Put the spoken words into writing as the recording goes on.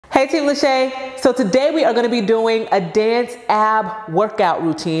Hey Team LaShae, so today we are going to be doing a dance ab workout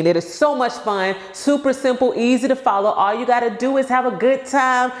routine. It is so much fun, super simple, easy to follow. All you got to do is have a good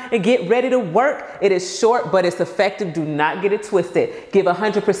time and get ready to work. It is short, but it's effective. Do not get it twisted. Give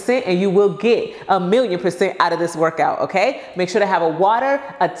 100% and you will get 1,000,000% out of this workout, okay? Make sure to have a water,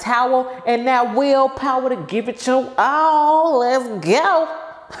 a towel, and that willpower to give it your all. Let's go.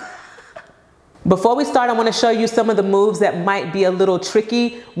 Before we start, I want to show you some of the moves that might be a little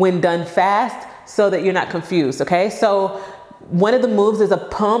tricky when done fast so that you're not confused, okay? So one of the moves is a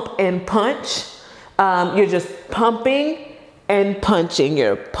pump and punch. You're just pumping and punching.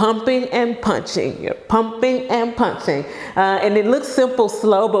 You're pumping and punching. You're pumping and punching. And it looks simple,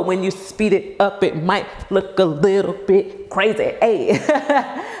 slow, but when you speed it up, it might look a little bit crazy. Hey.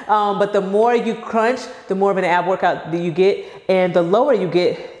 But the more you crunch, the more of an ab workout that you get. And the lower you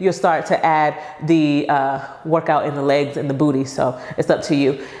get, you'll start to add the workout in the legs and the booty. So it's up to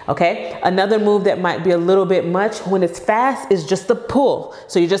you, okay? Another move that might be a little bit much when it's fast is just the pull.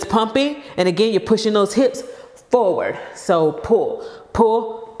 So you're just pumping, and again, you're pushing those hips forward. So pull,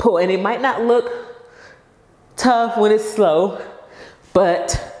 pull, pull. And it might not look tough when it's slow,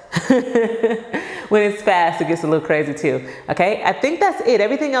 but when it's fast, it gets a little crazy too, okay? I think that's it.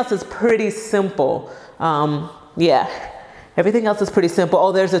 Everything else is pretty simple. Yeah. Everything else is pretty simple.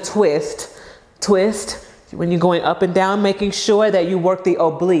 Oh, there's a twist. Twist, when you're going up and down, making sure that you work the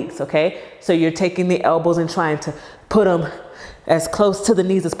obliques, okay? So you're taking the elbows and trying to put them as close to the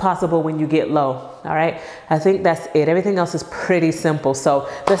knees as possible when you get low, all right? I think that's it. Everything else is pretty simple. So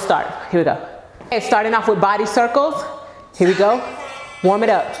let's start. Here we go. Okay, starting off with body circles. Here we go. Warm it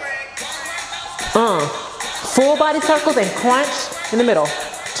up. Full body circles and crunch in the middle,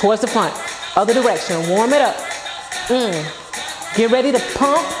 towards the front. Other direction. Warm it up. Get ready to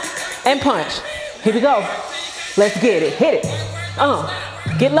pump and punch. Here we go. Let's get it. Hit it.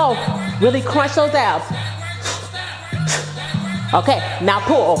 Get low. Really crunch those abs. Okay, now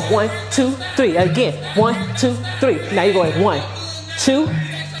pull. 1, 2, 3. Again. 1, 2, 3. Now you're going 1, 2,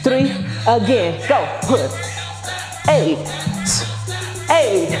 3. Again. Go. Push. Hey.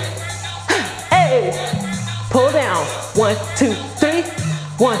 Hey. Hey. Pull down. 1, 2, 3.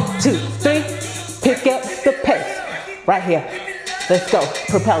 1, 2, 3. Pick up the pace. Right here. Let's go.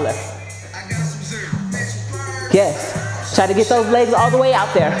 Propeller. Yes. Try to get those legs all the way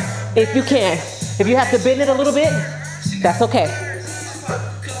out there if you can. If you have to bend it a little bit, that's okay.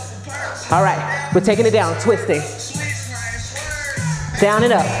 All right. We're taking it down. Twisting. Down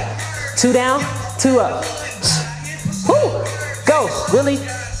and up. 2 down, 2 up. Woo. Go. Really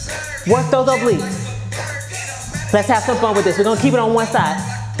work those obliques. Let's have some fun with this. We're going to keep it on one side.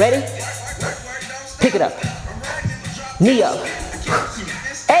 Ready? Pick it up. Knee up.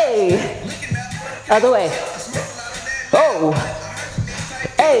 Hey. Other way. Oh.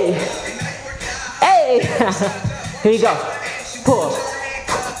 Hey. Hey. Here you go. Pull.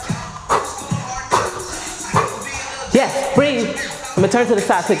 Yes. Breathe. I'm going to turn to the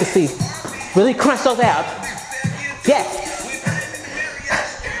side so you can see. Really crunch those abs. Yes.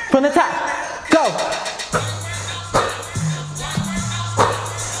 From the top. Go.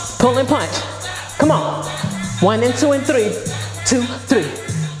 Pull and punch. Come on. 1 and 2 and 3. 2, 3.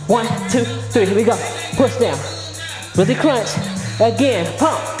 1, 2, 3. Here we go. Push down. Really crunch. Again.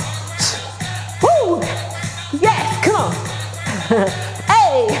 Pump. Woo! Yes. Come on.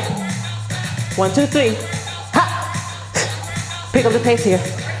 Hey. 1, 2, 3. Ha. Pick up the pace here.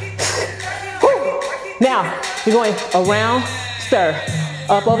 Woo. Now you're going around. Stir.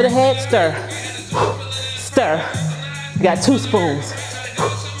 Up over the head. Stir. Stir. You got 2 spoons.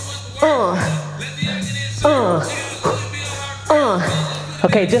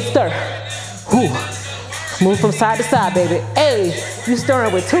 Okay, just stir. Move from side to side, baby. Hey, you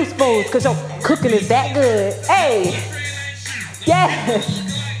stirring with 2 spoons because your cooking is that good. Hey, yes.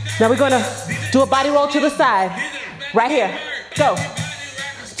 Now we're gonna do a body roll to the side. Right here, go.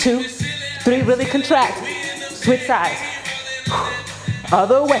 2, 3, really contract. Switch sides.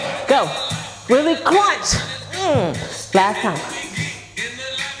 Other way, go. Really crunch. Last time.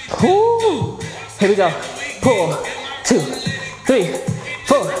 Ooh. Here we go. Pull. 2, 3,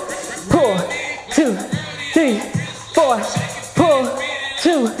 4. Pull. 2, 3, 4. Pull.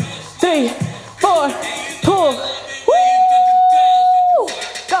 2, 3, 4. Pull. Woo!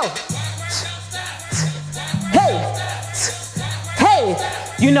 Go. Hey. Hey.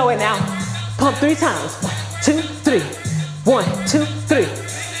 You know it now. Pump 3 times. 1, 2, 3. 1, 2, 3.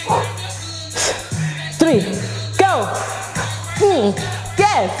 3. Go.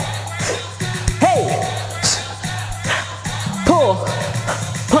 Yes. Hey. Pull.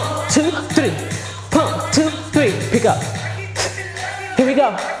 Pump. 2, 3. Pump. 2, 3. Pick up. Here we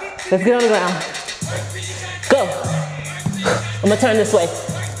go. Let's get on the ground. Go. I'm gonna turn this way.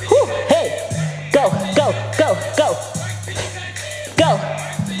 Whew. Hey. Go, go, go, go. Go.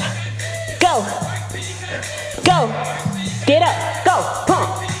 Go. Go. Get up. Go. Pump.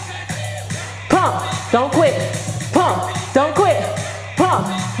 Pump. Don't quit. Pump. Don't quit. Pump.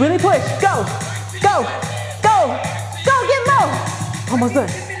 Really push. Go. Go. Go. Go. Get low. Almost done.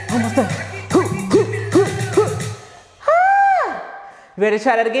 Almost done. Hoo, hoo, hoo, hoo. Ah. You ready to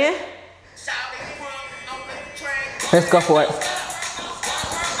try that again? Let's go for it.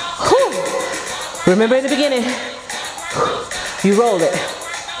 Whew. Remember in the beginning, you roll it.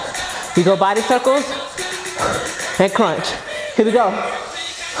 You go body circles and crunch. Here we go.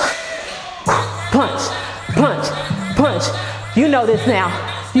 Punch, punch, punch. You know this now.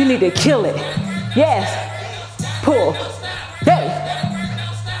 You need to kill it. Yes. Pull. Hey.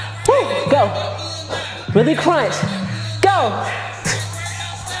 Woo. Go. Really crunch. Go.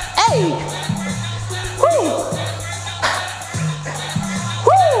 Hey. Woo.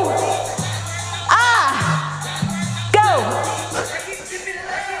 Woo. Ah. Go.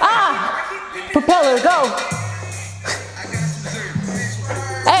 Ah. Propeller. Go.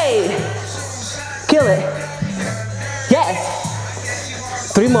 Hey. Kill it.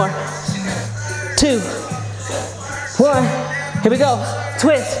 Yes. 3 more. 2. 1. Here we go.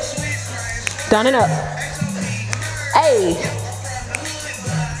 Twist. Down and up. Hey.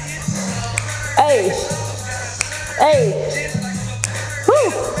 Hey. Hey.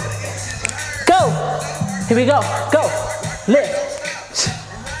 Woo. Go. Here we go. Go. Lift.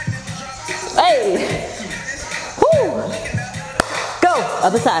 Hey. Woo. Go.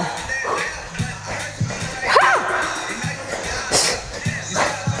 Other side.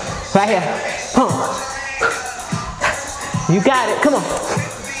 Right here. Pump. You got it. Come on.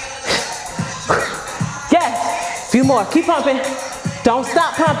 Yes. Few more. Keep pumping. Don't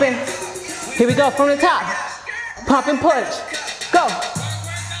stop pumping. Here we go from the top. Pump and punch. Go.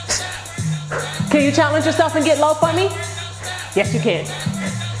 Can you challenge yourself and get low for me? Yes, you can.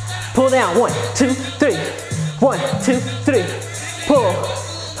 Pull down. 1, 2, 3. 1, 2, 3. Pull.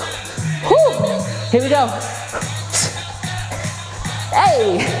 Woo. Here we go.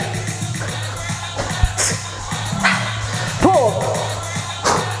 Hey. Pull.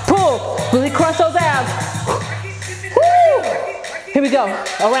 Pull. Really crush those abs. Woo. Here we go.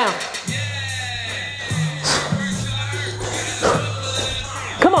 Around.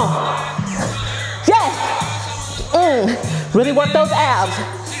 Come on. Yes. Really work those abs.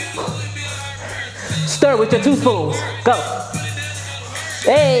 Stir with your 2 spoons. Go.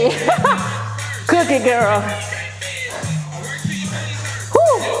 Hey. Cook it, girl.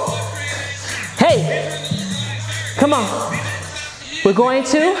 Woo. Hey. Come on. We're going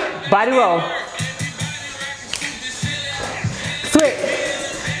to body roll. Switch.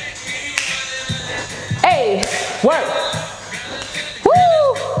 Hey. Work.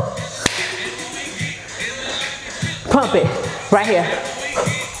 Woo. Pump it. Right here.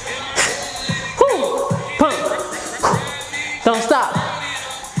 Woo. Pump. Don't stop.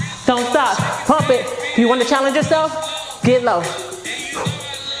 Don't stop. Pump it. If you want to challenge yourself, get low.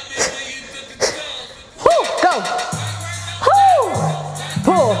 Woo. Go. Woo.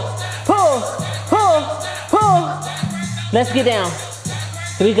 Pull. Pull. Pull. Pull. Let's get down.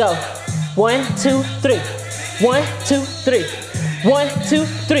 Here we go. 1, 2, 3. 1, 2, 3. 1, 2,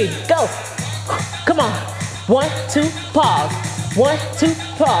 3. Go. Come on. 1, 2, pause. 1, 2,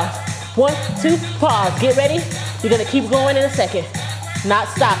 pause. 1, 2, pause. Get ready. You're gonna keep going in a second. Not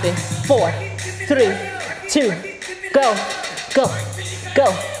stopping. 4, 3, 2. Go. Go.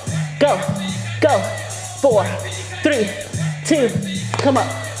 Go. Go. Go. 4, 3, 2. Come up.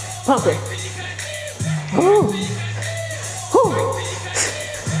 Pump it. Woo. Woo.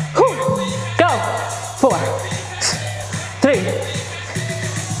 Woo. Go. 4, 3,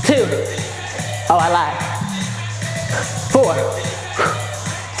 2. Oh, I lied. 4,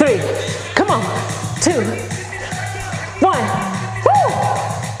 3. Come on. 2, 1. Woo.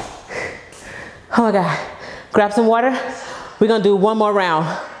 Oh my God. Grab some water. We're gonna do 1 more round.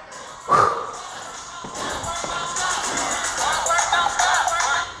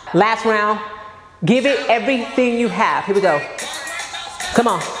 Last round. Give it everything you have. Here we go. Come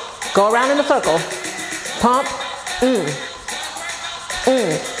on. Go around in a circle. Pump.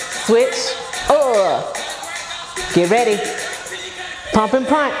 Switch. Get ready. Pump and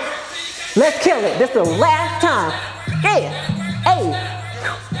punch. Let's kill it. This is the last time. Yeah. Hey.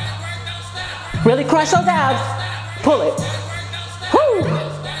 Really crush those abs. Pull it. Woo.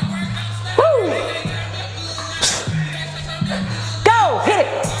 Woo. Go. Hit it.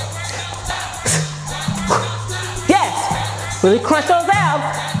 Yes. Really crush those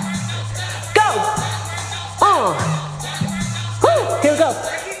abs.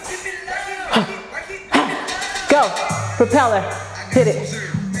 Propeller. Hit it.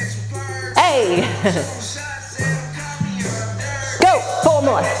 Hey. Go. 4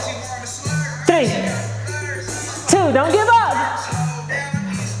 more. 3, 2. Don't give up.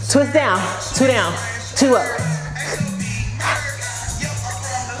 Twist down. 2 down. 2 up.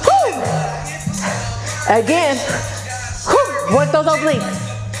 Woo. Again. Woo. Work those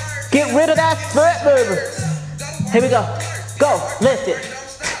obliques. Get rid of that foot move. Here we go. Go. Lift it.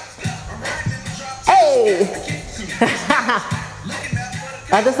 Hey.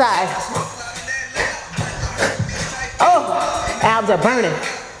 Other side. Oh, abs are burning.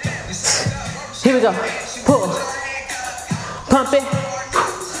 Here we go. Pull. Pump it.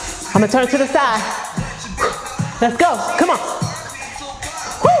 I'm gonna turn to the side. Let's go. Come on.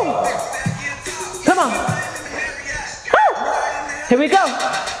 Woo. Come on. Woo. Here we go.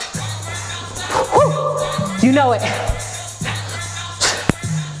 Woo. You know it.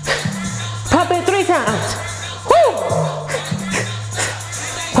 Pump it 3 times. Woo.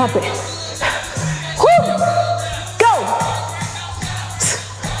 Pump it. Woo. Go.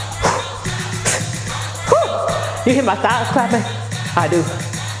 Woo. You hear my thighs clapping? I do.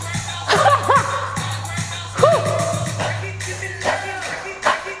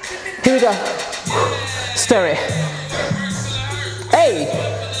 Here we go. Stir it. Hey.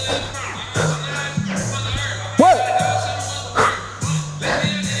 Work.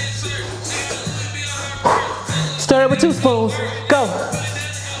 Stir it with 2 spoons. Go.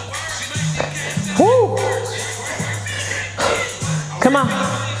 Woo. Come on.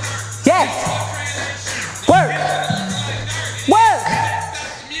 Yes. Work. Work.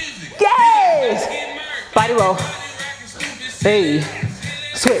 Yes. Body roll. Hey.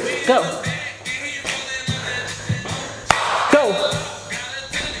 Switch. Go. Go.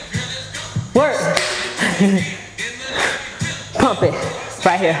 Work. Pump it.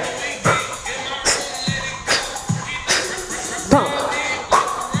 Right here. Pump.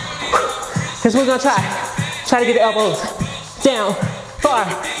 Here's what we're gonna try. Try to get the elbows down, far.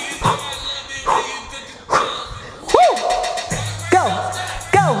 Woo! Go,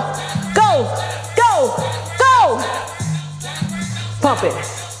 go, go, go, go. Pump it.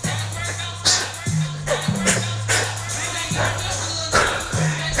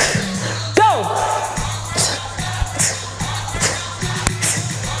 Go.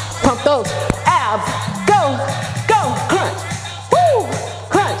 Pump those abs. Go, go, crunch. Woo!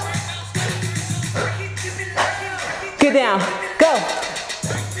 Crunch. Get down. Go.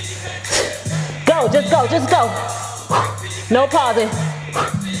 Go, just go, just go. No pausing.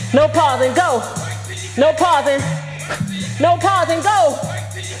 No pausing, go. No pausing. No pausing, go.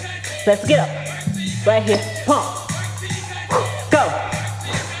 Let's get up. Right here, pump. Go.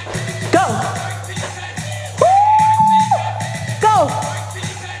 Go. Woo! Go.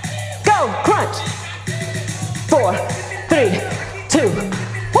 Go, crunch. 4, 3, 2.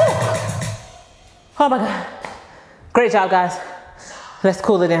 Woo! Oh my God. Great job, guys. Let's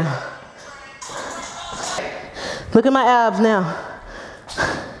cool it down. Look at my abs now.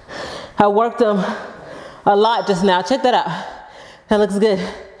 I worked them a lot just now. Check that out. That looks good.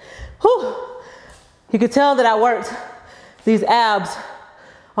 Whew. You could tell that I worked these abs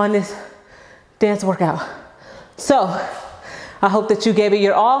on this dance workout. So I hope that you gave it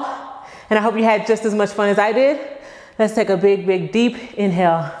your all, and I hope you had just as much fun as I did. Let's take a big, big, deep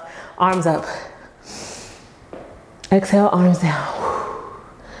inhale. Arms up. Exhale, arms down.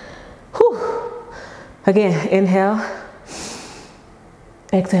 Whew. Again, inhale.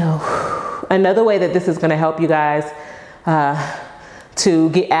 Exhale. Another way that this is gonna help you guys to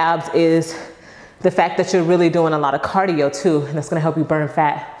get abs is the fact that you're really doing a lot of cardio too, and that's gonna help you burn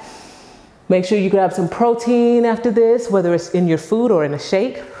fat. Make sure you grab some protein after this, whether it's in your food or in a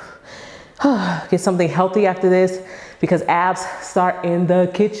shake. Get something healthy after this, because abs start in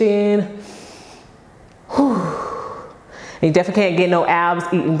the kitchen. Whew. And you definitely can't get no abs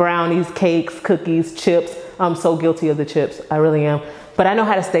eating brownies, cakes, cookies, chips. I'm so guilty of the chips, I really am. But I know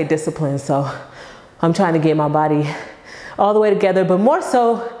how to stay disciplined, so I'm trying to get my body all the way together, but more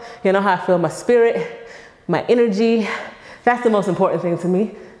so, you know how I feel my spirit, my energy. That's the most important thing to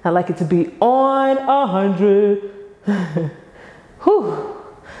me. I like it to be on 100. Whew.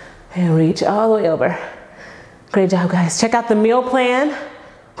 And reach all the way over. Great job, guys. Check out the meal plan.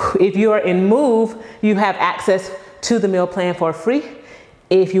 If you are in Move, you have access to the meal plan for free.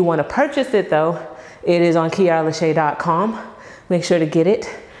 If you want to purchase it though, it is on KeairaLaShae.com. Make sure to get it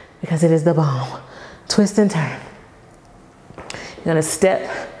because it is the bomb. Twist and turn. You're gonna step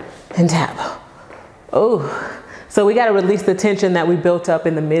and tap. Oh, so we gotta release the tension that we built up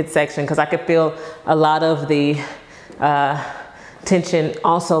in the midsection, because I could feel a lot of the tension.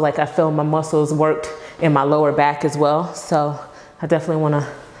 Also, like I feel my muscles worked in my lower back as well. So I definitely want to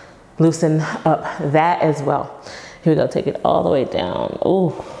loosen up that as well. Here we go, take it all the way down.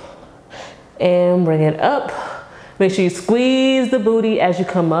 Ooh. And bring it up. Make sure you squeeze the booty as you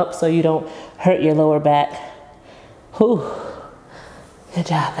come up so you don't hurt your lower back. Ooh. Good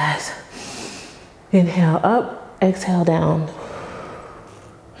job, guys. Inhale up, exhale down.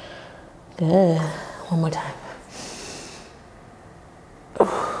 Good. One more time.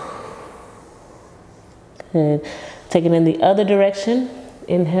 Good. Take it in the other direction.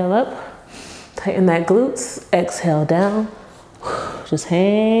 Inhale up. Tighten that glutes. Exhale down. Just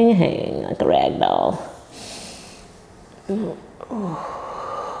hang like a rag doll.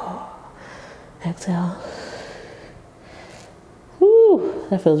 Exhale. Woo,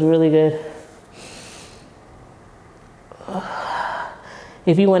 that feels really good.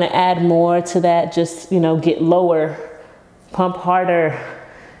 If you want to add more to that, just, you know, get lower, pump harder.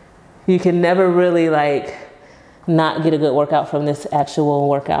 You can never really like not get a good workout from this actual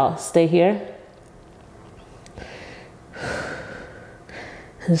workout. Stay here.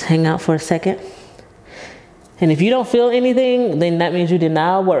 Just hang out for a second. And if you don't feel anything, then that means you did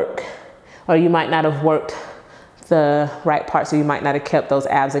not work, or you might not have worked the right part, so you might not have kept those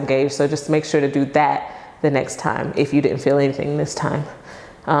abs engaged. So just make sure to do that the next time if you didn't feel anything this time.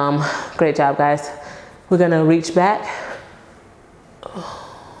 Great job, guys. We're gonna reach back.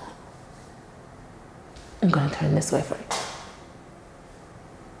 I'm gonna turn this way for you.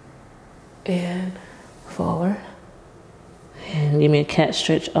 And forward. And give me a cat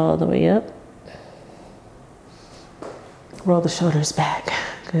stretch all the way up. Roll the shoulders back.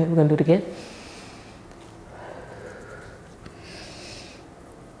 Good, we're gonna do it again.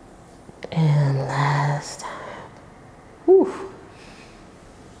 And last time. Whew.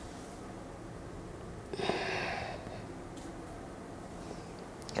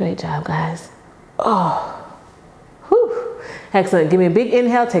 Great job, guys. Oh, whew. Excellent. Give me a big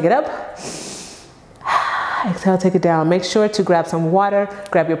inhale, take it up. Exhale, take it down. Make sure to grab some water,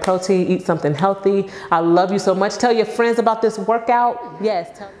 grab your protein, eat something healthy. I love you so much. Tell your friends about this workout.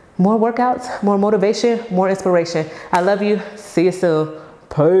 Yes, more workouts, more motivation, more inspiration. I love you. See you soon.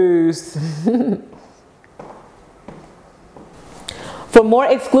 Peace. For more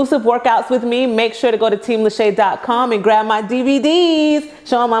exclusive workouts with me, make sure to go to teamlashae.com and grab my DVDs.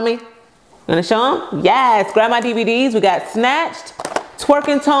 Show them, mommy. Gonna show them? Yes, grab my DVDs. We got Snatched, Twerk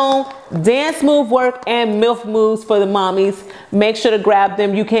and Tone, Dance Move Work, and MILF Moves for the mommies. Make sure to grab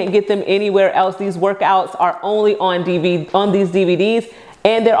them. You can't get them anywhere else. These workouts are only on these DVDs,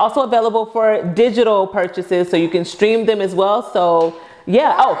 and they're also available for digital purchases, so you can stream them as well. So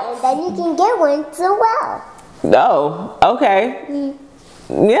yeah. Oh, and then you can get one as well. Oh, okay.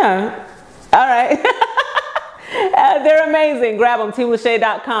 Yeah. All right. They're amazing. Grab them.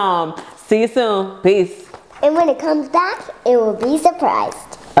 teamlashae.com. See you soon. Peace. And when it comes back, it will be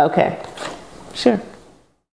surprised. Okay. Sure.